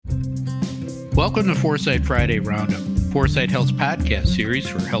Welcome to Foresight Friday Roundup, Foresight Health's podcast series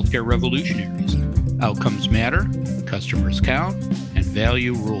for healthcare revolutionaries. Outcomes matter, customers count, and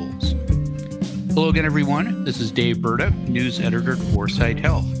value rules. Hello again, everyone. This is Dave Burda, news editor at Foresight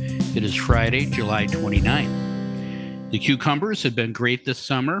Health. It is Friday, July 29th. The cucumbers have been great this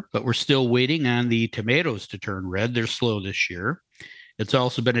summer, but we're still waiting on the tomatoes to turn red. They're slow this year. It's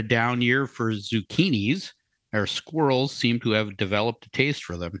also been a down year for zucchinis. Our squirrels seem to have developed a taste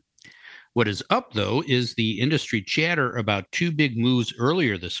for them. What is up, though, is the industry chatter about two big moves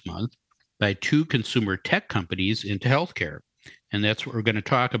earlier this month by two consumer tech companies into healthcare. And that's what we're going to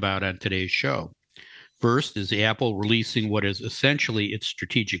talk about on today's show. First is Apple releasing what is essentially its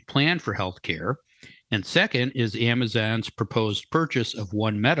strategic plan for healthcare. And second is Amazon's proposed purchase of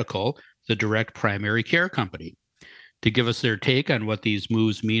One Medical, the direct primary care company. To give us their take on what these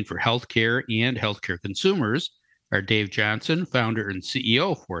moves mean for healthcare and healthcare consumers are Dave Johnson, founder and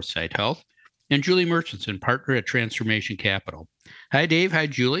CEO of Foresight Health, and Julie Murchison, partner at Transformation Capital. Hi, Dave. Hi,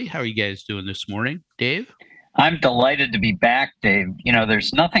 Julie. How are you guys doing this morning? Dave? I'm delighted to be back, Dave. You know,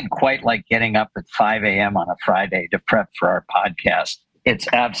 there's nothing quite like getting up at 5 a.m. on a Friday to prep for our podcast. It's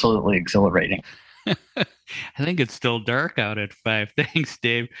absolutely exhilarating. I think it's still dark out at 5. Thanks,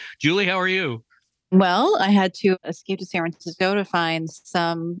 Dave. Julie, how are you? Well, I had to escape to San Francisco to find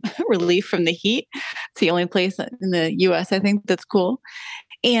some relief from the heat. It's the only place in the US, I think, that's cool.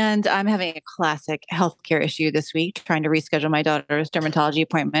 And I'm having a classic healthcare issue this week, trying to reschedule my daughter's dermatology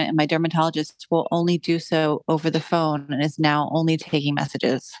appointment. And my dermatologist will only do so over the phone and is now only taking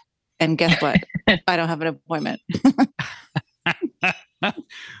messages. And guess what? I don't have an appointment.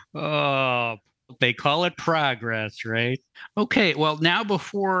 Oh, they call it progress, right? Okay, well, now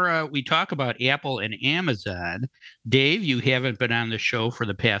before we talk about Apple and Amazon, Dave, you haven't been on the show for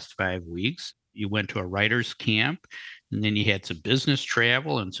the past 5 weeks. You went to a writer's camp, and then you had some business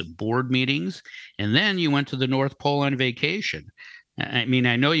travel and some board meetings, and then you went to the North Pole on vacation. I mean,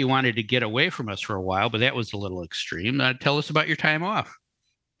 I know you wanted to get away from us for a while, but that was a little extreme. Tell us about your time off.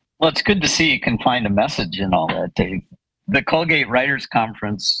 Well, it's good to see you can find a message in all that, Dave. The Colgate Writers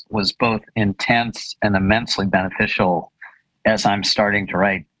Conference was both intense and immensely beneficial as I'm starting to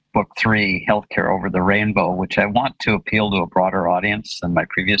write book 3, Healthcare Over the Rainbow, which I want to appeal to a broader audience than my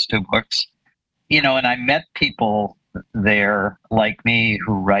previous 2 books. You know, and I met people there like me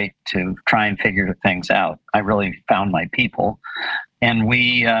who write to try and figure things out. I really found my people. And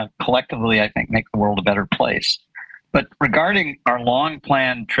we collectively, I think, make the world a better place. But regarding our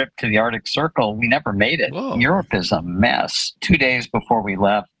long-planned trip to the Arctic Circle, we never made it. Whoa. Europe is a mess. 2 days before we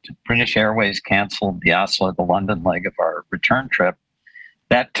left, British Airways canceled the Oslo to London leg of our return trip.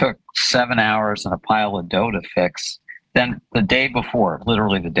 That took 7 hours and a pile of dough to fix. Then the day before,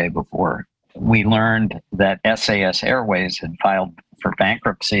 literally the day before, we learned that SAS Airways had filed for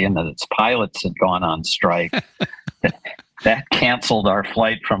bankruptcy and that its pilots had gone on strike. That canceled our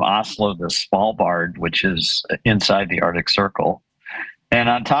flight from Oslo to Svalbard, which is inside the Arctic Circle. And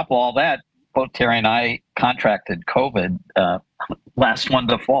on top of all that, both Terry and I contracted COVID last one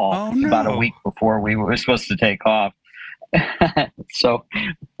to fall, about a week before we were supposed to take off. So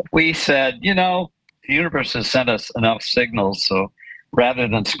we said, you know, the universe has sent us enough signals, so rather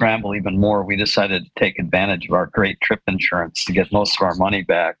than scramble even more, we decided to take advantage of our great trip insurance to get most of our money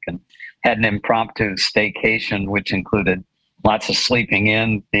back and had an impromptu staycation, which included lots of sleeping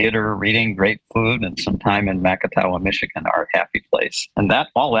in, theater, reading, great food, and some time in Macatawa, Michigan, our happy place. And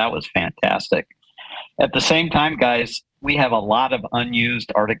all that was fantastic. At the same time, guys, we have a lot of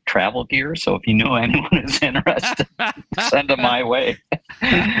unused Arctic travel gear. So if you know anyone who's interested, send them my way.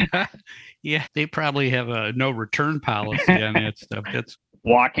 Yeah, they probably have a no return policy on that stuff. That's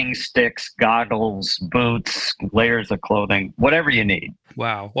walking sticks, goggles, boots, layers of clothing, whatever you need.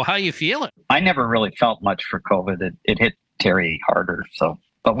 Wow. Well, how you feeling? I never really felt much for COVID. It hit Terry harder.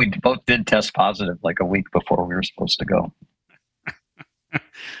 But we both did test positive like a week before we were supposed to go.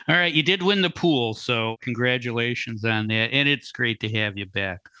 All right. You did win the pool, so congratulations on that. And it's great to have you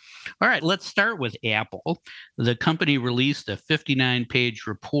back. All right. Let's start with Apple. The company released a 59-page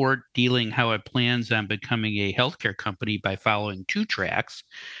report detailing how it plans on becoming a healthcare company by following 2 tracks.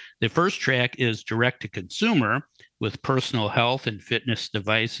 The first track is direct to consumer with personal health and fitness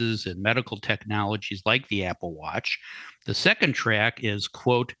devices and medical technologies like the Apple Watch. The second track is,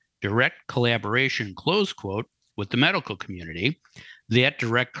 quote, direct collaboration, close quote, with the medical community. That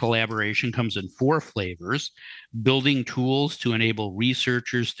direct collaboration comes in 4 flavors: building tools to enable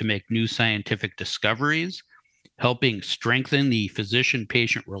researchers to make new scientific discoveries, helping strengthen the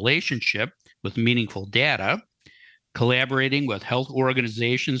physician-patient relationship with meaningful data, collaborating with health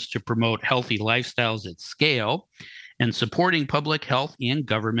organizations to promote healthy lifestyles at scale, and supporting public health and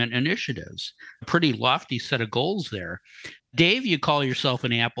government initiatives. A pretty lofty set of goals there. Dave, you call yourself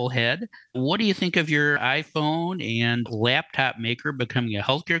an Apple head. What do you think of your iPhone and laptop maker becoming a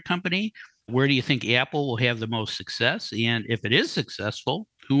healthcare company? Where do you think Apple will have the most success? And if it is successful,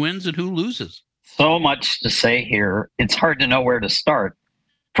 who wins and who loses? So much to say here. It's hard to know where to start.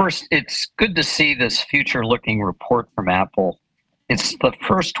 First, it's good to see this future-looking report from Apple. It's the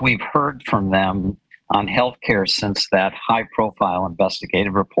first we've heard from them on healthcare since that high-profile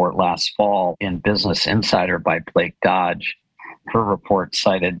investigative report last fall in Business Insider by Blake Dodge. Her report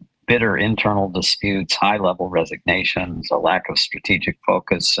cited bitter internal disputes, high-level resignations, a lack of strategic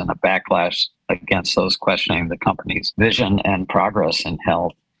focus, and a backlash against those questioning the company's vision and progress in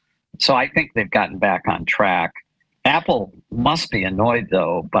health. So I think they've gotten back on track. Apple must be annoyed,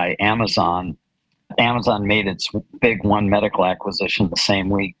 though, by Amazon. Amazon made its big One Medical acquisition the same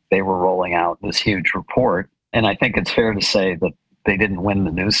week they were rolling out this huge report. And I think it's fair to say that they didn't win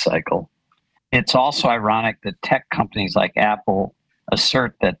the news cycle. It's also ironic that tech companies like Apple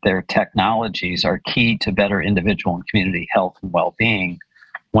assert that their technologies are key to better individual and community health and well-being,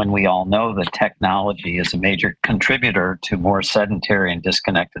 when we all know that technology is a major contributor to more sedentary and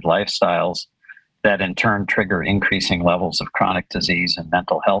disconnected lifestyles that in turn trigger increasing levels of chronic disease and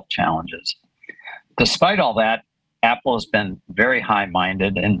mental health challenges. Despite all that, Apple has been very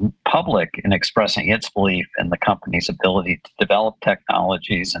high-minded and public in expressing its belief in the company's ability to develop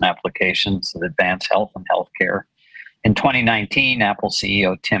technologies and applications that advance health and healthcare. In 2019, Apple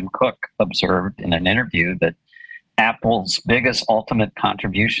CEO Tim Cook observed in an interview that Apple's biggest ultimate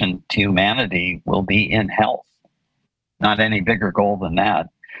contribution to humanity will be in health. Not any bigger goal than that.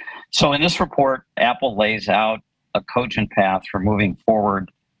 So in this report, Apple lays out a cogent path for moving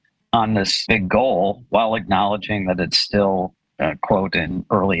forward on this big goal while acknowledging that it's still, quote, in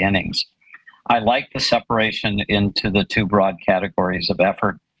early innings. I like the separation into the two broad categories of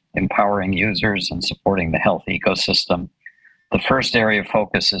effort, empowering users and supporting the health ecosystem. The first area of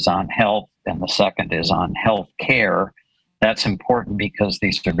focus is on health, and the second is on health care. That's important because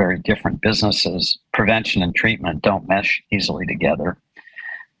these are very different businesses. Prevention and treatment don't mesh easily together.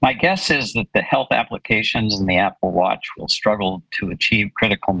 My guess is that the health applications in the Apple Watch will struggle to achieve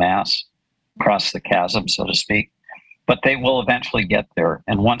critical mass across the chasm, so to speak, but they will eventually get there.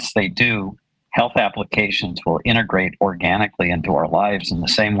 And once they do, health applications will integrate organically into our lives in the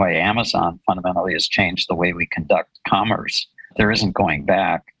same way Amazon fundamentally has changed the way we conduct commerce. There isn't going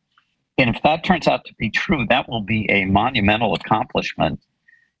back. And if that turns out to be true, that will be a monumental accomplishment.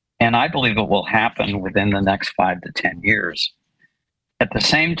 And I believe it will happen within the next 5 to 10 years. At the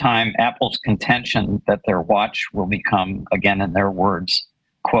same time, Apple's contention that their watch will become, again in their words,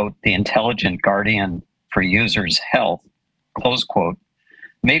 quote, the intelligent guardian for users' health, close quote,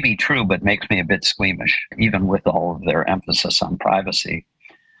 may be true, but makes me a bit squeamish, even with all of their emphasis on privacy.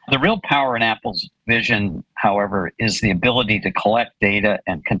 The real power in Apple's vision, however, is the ability to collect data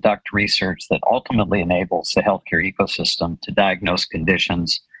and conduct research that ultimately enables the healthcare ecosystem to diagnose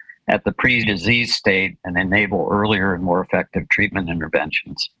conditions at the pre-disease state and enable earlier and more effective treatment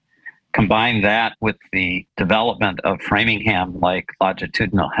interventions. Combine that with the development of Framingham-like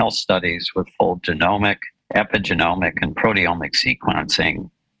longitudinal health studies with full genomic, epigenomic, and proteomic sequencing,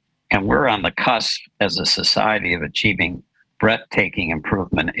 and we're on the cusp as a society of achieving breathtaking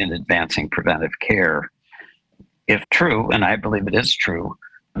improvement in advancing preventive care. If true, and I believe it is true,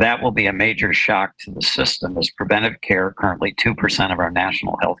 that will be a major shock to the system as preventive care, currently 2% of our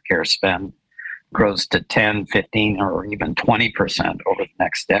national healthcare spend, grows to 10, 15, or even 20% over the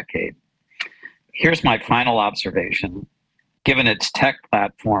next decade. Here's my final observation. Given its tech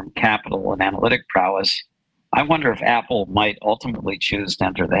platform, capital, and analytic prowess, I wonder if Apple might ultimately choose to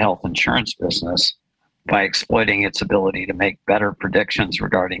enter the health insurance business by exploiting its ability to make better predictions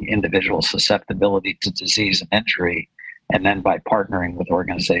regarding individual susceptibility to disease and injury, and then by partnering with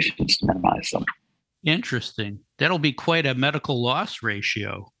organizations to minimize them. Interesting. That'll be quite a medical loss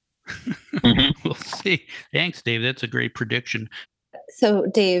ratio. Mm-hmm. We'll see. Thanks, Dave. That's a great prediction. So,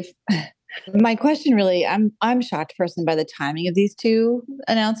 Dave, my question really, I'm a shocked person by the timing of these two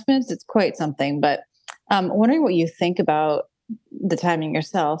announcements. It's quite something, but I'm wondering what you think about the timing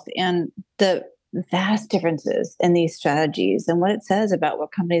yourself and the vast differences in these strategies and what it says about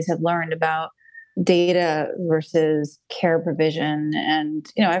what companies have learned about data versus care provision. And,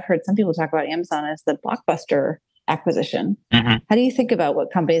 I've heard some people talk about Amazon as the blockbuster acquisition. Mm-hmm. How do you think about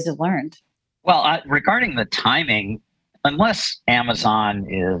what companies have learned? Well, regarding the timing, unless Amazon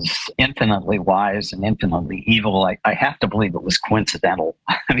is infinitely wise and infinitely evil, I have to believe it was coincidental.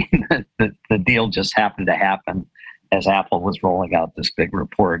 I mean, the deal just happened to happen as Apple was rolling out this big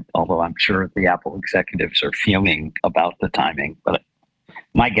report, although I'm sure the Apple executives are fuming about the timing, but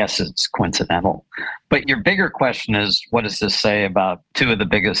my guess is it's coincidental. But your bigger question is, what does this say about two of the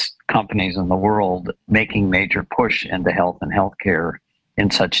biggest companies in the world making major push into health and healthcare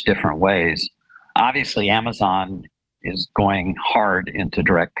in such different ways? Obviously, Amazon is going hard into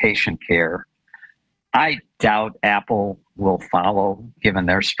direct patient care. I doubt Apple will follow, given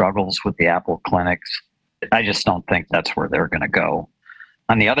their struggles with the Apple clinics. I just don't think that's where they're going to go.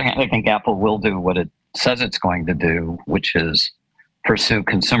 On the other hand, I think Apple will do what it says it's going to do, which is pursue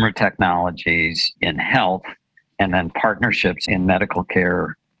consumer technologies in health and then partnerships in medical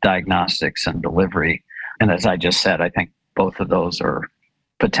care, diagnostics, and delivery. And as I just said, I think both of those are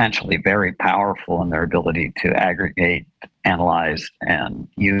potentially very powerful in their ability to aggregate, analyze, and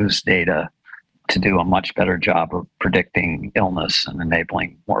use data to do a much better job of predicting illness and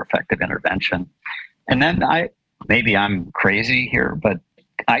enabling more effective intervention. And then maybe I'm crazy here, but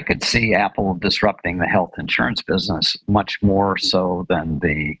I could see Apple disrupting the health insurance business much more so than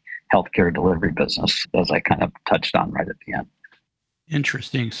the healthcare delivery business, as I kind of touched on right at the end.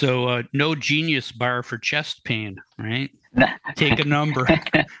 Interesting. So no Genius bar for chest pain, right? Take a number.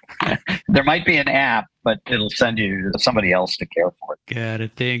 There might be an app, but it'll send you to somebody else to care for it. Got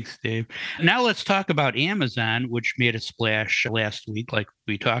it. Thanks, Dave. Now let's talk about Amazon, which made a splash last week, like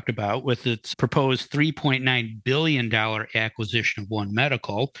we talked about, with its proposed $3.9 billion acquisition of One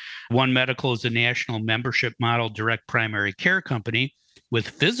Medical. One Medical is a national membership model direct primary care company with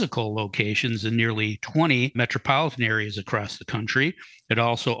physical locations in nearly 20 metropolitan areas across the country. It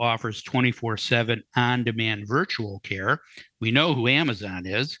also offers 24/7 on-demand virtual care. We know who Amazon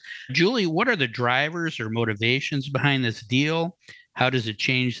is. Julie, what are the drivers or motivations behind this deal? How does it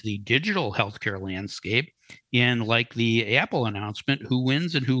change the digital healthcare landscape? And like the Apple announcement, who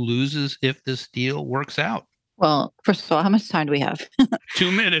wins and who loses if this deal works out? Well, first of all, how much time do we have?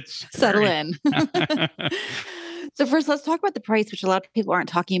 2 minutes. Settle in. So first, let's talk about the price, which a lot of people aren't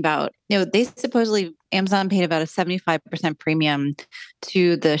talking about. They supposedly, Amazon paid about a 75% premium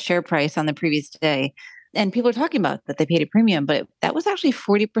to the share price on the previous day. And people are talking about that they paid a premium, but that was actually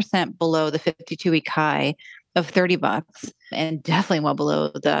 40% below the 52-week high of $30 and definitely well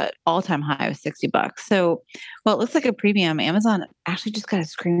below the all-time high of $60. So while it looks like a premium, Amazon actually just got a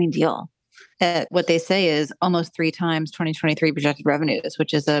screaming deal at what they say is almost 3 times 2023 projected revenues,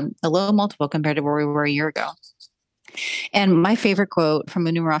 which is a low multiple compared to where we were a year ago. And my favorite quote from a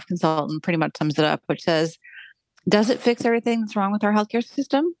Numeroff consultant pretty much sums it up, which says, does it fix everything that's wrong with our healthcare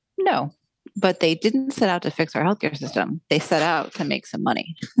system? No, but they didn't set out to fix our healthcare system. They set out to make some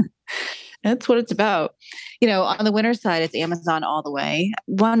money. That's what it's about. On the winner's side, it's Amazon all the way.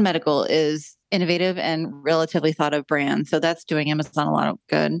 One Medical is innovative and relatively thought of brand. So that's doing Amazon a lot of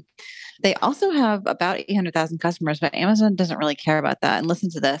good. They also have about 800,000 customers, but Amazon doesn't really care about that. And listen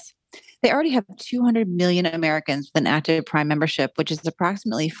to this. They already have 200 million Americans with an active Prime membership, which is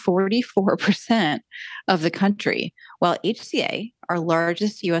approximately 44% of the country, while HCA, our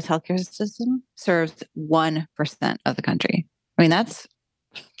largest U.S. healthcare system, serves 1% of the country. I mean, that's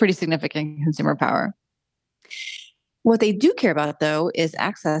pretty significant consumer power. What they do care about, though, is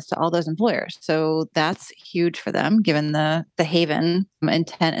access to all those employers. So that's huge for them, given the Haven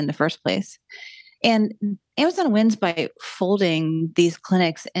intent in the first place. And Amazon wins by folding these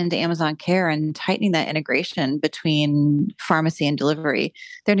clinics into Amazon Care and tightening that integration between pharmacy and delivery.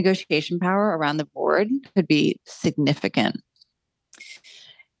 Their negotiation power around the board could be significant.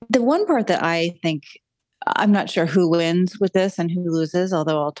 The one part that I think, I'm not sure who wins with this and who loses,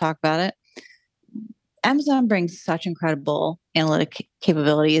 although I'll talk about it. Amazon brings such incredible analytic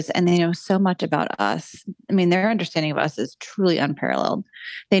capabilities, and they know so much about us. I mean, their understanding of us is truly unparalleled.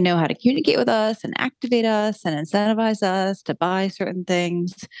 They know how to communicate with us and activate us and incentivize us to buy certain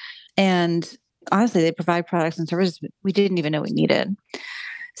things. And honestly, they provide products and services we didn't even know we needed.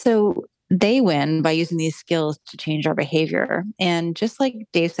 So they win by using these skills to change our behavior. And just like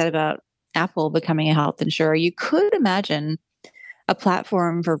Dave said about Apple becoming a health insurer, you could imagine a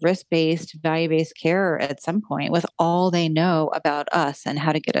platform for risk-based, value-based care at some point with all they know about us and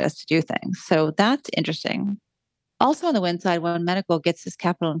how to get us to do things. So that's interesting. Also on the win side, when Medical gets this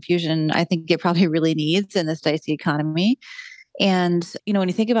capital infusion, I think it probably really needs in this dicey economy. And, when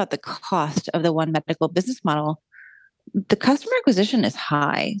you think about the cost of the One Medical business model, the customer acquisition is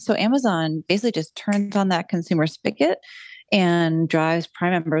high. So Amazon basically just turns on that consumer spigot and drives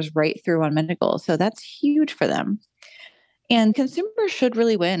Prime members right through One Medical. So that's huge for them. And consumers should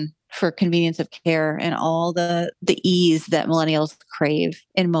really win for convenience of care and all the ease that millennials crave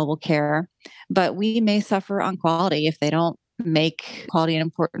in mobile care. But we may suffer on quality if they don't make quality an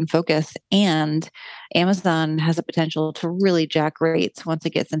important focus. And Amazon has a potential to really jack rates once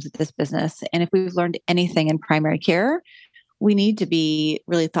it gets into this business. And if we've learned anything in primary care, we need to be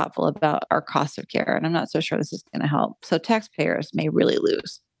really thoughtful about our cost of care. And I'm not so sure this is going to help. So taxpayers may really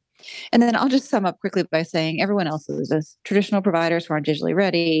lose. And then I'll just sum up quickly by saying everyone else loses. Traditional providers who aren't digitally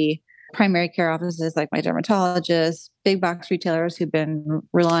ready, primary care offices like my dermatologist, big box retailers who've been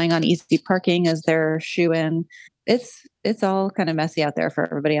relying on easy parking as their shoe-in. It's all kind of messy out there for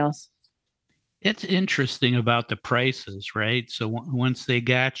everybody else. It's interesting about the prices, right? So once they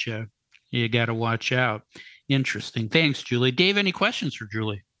got you, you got to watch out. Interesting. Thanks, Julie. Dave, any questions for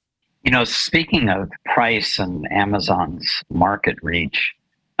Julie? Speaking of price and Amazon's market reach,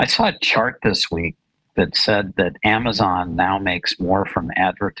 I saw a chart this week that said that Amazon now makes more from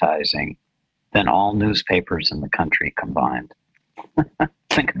advertising than all newspapers in the country combined.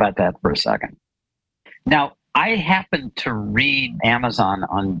 Think about that for a second. Now, I happened to read Amazon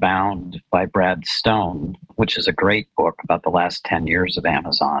Unbound by Brad Stone, which is a great book about the last 10 years of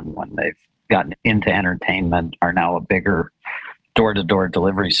Amazon when they've gotten into entertainment, are now a bigger door-to-door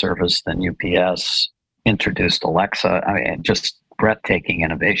delivery service than UPS, introduced Alexa. I mean, just breathtaking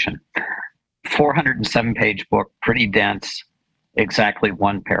innovation. 407-page book, pretty dense, exactly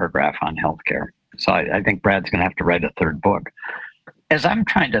one paragraph on healthcare. So I think Brad's going to have to write a third book. As I'm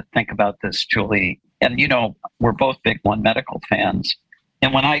trying to think about this, Julie, and we're both big One Medical fans,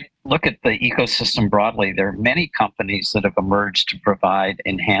 and when I look at the ecosystem broadly, there are many companies that have emerged to provide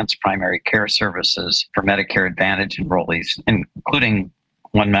enhanced primary care services for Medicare Advantage enrollees, including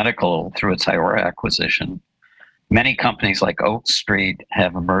One Medical through its Iora acquisition. Many companies like Oak Street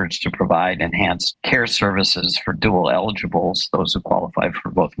have emerged to provide enhanced care services for dual eligibles, those who qualify for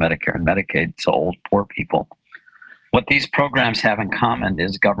both Medicare and Medicaid, so old, poor people. What these programs have in common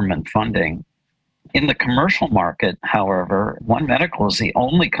is government funding. In the commercial market, however, One Medical is the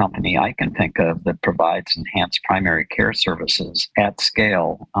only company I can think of that provides enhanced primary care services at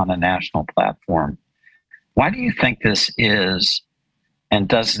scale on a national platform. Why do you think this is? And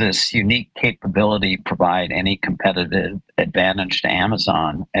does this unique capability provide any competitive advantage to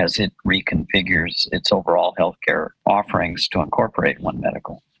Amazon as it reconfigures its overall healthcare offerings to incorporate One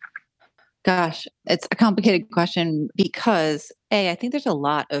Medical? Gosh, it's a complicated question because I think there's a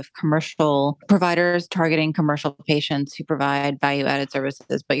lot of commercial providers targeting commercial patients who provide value-added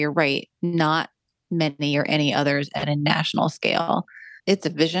services, but you're right, not many or any others at a national scale. It's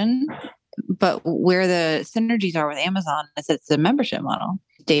a vision, but where the synergies are with Amazon is it's a membership model.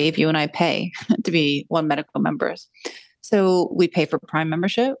 Dave, you and I pay to be One Medical members. So we pay for Prime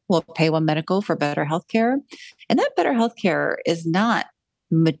membership. We'll pay One Medical for better healthcare. And that better healthcare is not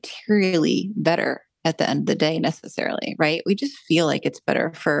materially better at the end of the day necessarily, right? We just feel like it's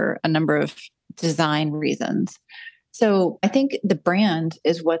better for a number of design reasons. So I think the brand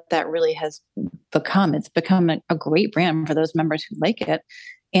is what that really has become. It's become a great brand for those members who like it.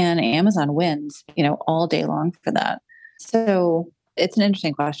 And Amazon wins, all day long for that. So it's an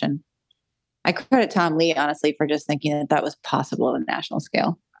interesting question. I credit Tom Lee, honestly, for just thinking that was possible at a national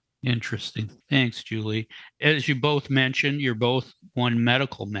scale. Interesting. Thanks, Julie. As you both mentioned, you're both One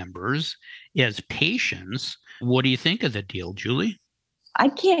Medical members. As patients, what do you think of the deal, Julie? I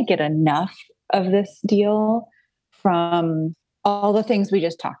can't get enough of this deal from all the things we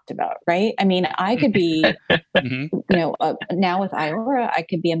just talked about, right? I mean, I could be, now with Iora, I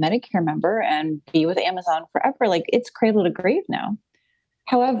could be a Medicare member and be with Amazon forever. Like it's cradle to grave now.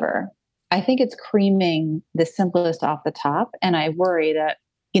 However, I think it's creaming the simplest off the top. And I worry that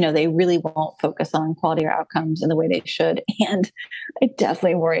they really won't focus on quality or outcomes in the way they should. And I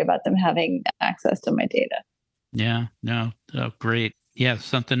definitely worry about them having access to my data. Yeah, no, great. Yeah,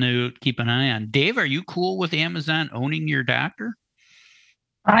 something to keep an eye on. Dave, are you cool with Amazon owning your doctor?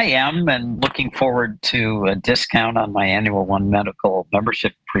 I am, and looking forward to a discount on my annual One Medical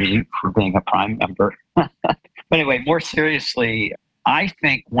membership fee for being a Prime member. But anyway, more seriously, I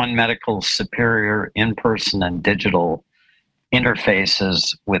think One Medical's superior in-person and digital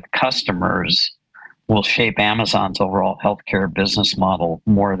interfaces with customers will shape Amazon's overall healthcare business model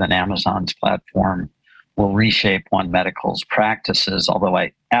more than Amazon's platform will reshape One Medical's practices, although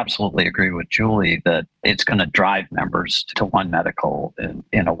I absolutely agree with Julie that it's going to drive members to One Medical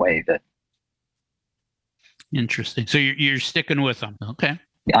in a way that... Interesting. So you're sticking with them. Okay.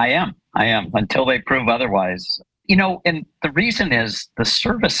 I am, until they prove otherwise. And the reason is the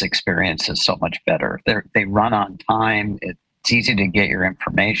service experience is so much better. They run on time. It's easy to get your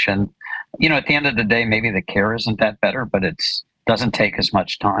information. At the end of the day, maybe the care isn't that better, but it doesn't take as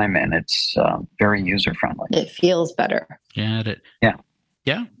much time and it's very user-friendly. It feels better. Got it. Yeah.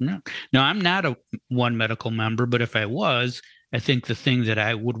 Yeah. No, I'm not a One Medical member, but if I was, I think the thing that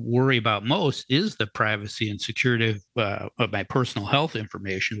I would worry about most is the privacy and security of my personal health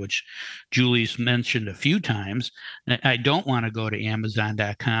information, which Julie's mentioned a few times. I don't want to go to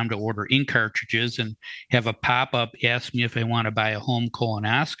Amazon.com to order ink cartridges and have a pop-up ask me if I want to buy a home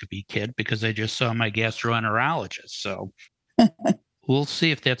colonoscopy kit because I just saw my gastroenterologist. So we'll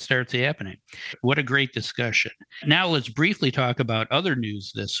see if that starts happening. What a great discussion. Now let's briefly talk about other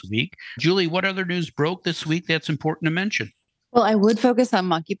news this week. Julie, what other news broke this week that's important to mention? Well, I would focus on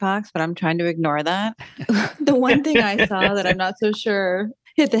monkeypox, but I'm trying to ignore that. The one thing I saw that I'm not so sure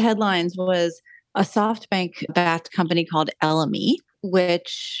hit the headlines was a SoftBank-backed company called LME,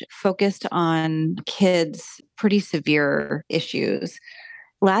 which focused on kids' pretty severe issues.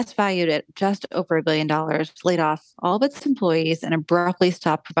 Last valued at just over $1 billion, laid off all of its employees and abruptly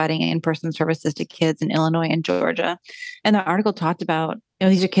stopped providing in-person services to kids in Illinois and Georgia. And the article talked about,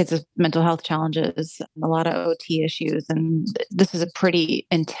 these are kids with mental health challenges, a lot of OT issues, and this is a pretty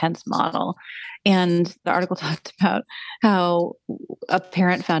intense model. And the article talked about how a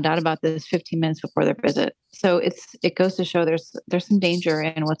parent found out about this 15 minutes before their visit. So it goes to show there's some danger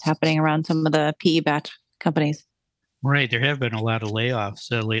in what's happening around some of the PE-backed companies. Right. There have been a lot of layoffs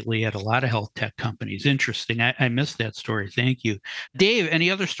lately at a lot of health tech companies. Interesting. I missed that story. Thank you. Dave,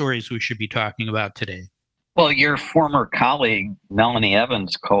 any other stories we should be talking about today? Well, your former colleague, Melanie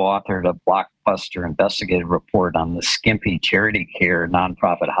Evans, co-authored a blockbuster investigative report on the skimpy charity care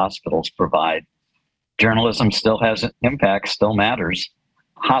nonprofit hospitals provide. Journalism still has an impact, still matters.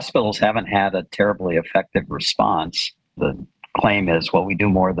 Hospitals haven't had a terribly effective response. The claim is, well, we do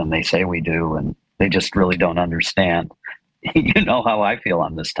more than they say we do, and they just really don't understand. You know how I feel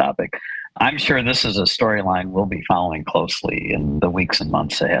on this topic. I'm sure this is a storyline we'll be following closely in the weeks and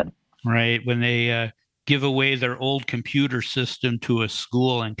months ahead. Right. When they give away their old computer system to a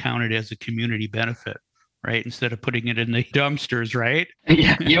school and count it as a community benefit, right? Instead of putting it in the dumpsters, right?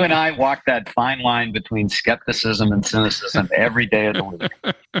 Yeah, you and I walk that fine line between skepticism and cynicism every day of the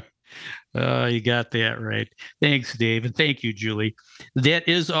week. Oh, you got that right. Thanks, Dave. And thank you, Julie. That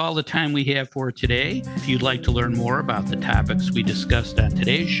is all the time we have for today. If you'd like to learn more about the topics we discussed on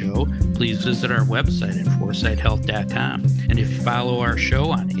today's show, please visit our website at foresightshealth.com. And if you follow our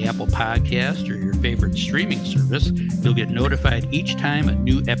show on Apple Podcast or your favorite streaming service, you'll get notified each time a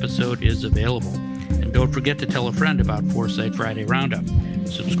new episode is available. And don't forget to tell a friend about Foresight Friday Roundup.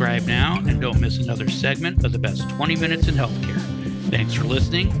 Subscribe now and don't miss another segment of the best 20 minutes in healthcare. Thanks for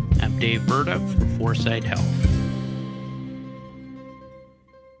listening. I'm Dave Burda for Foresight Health.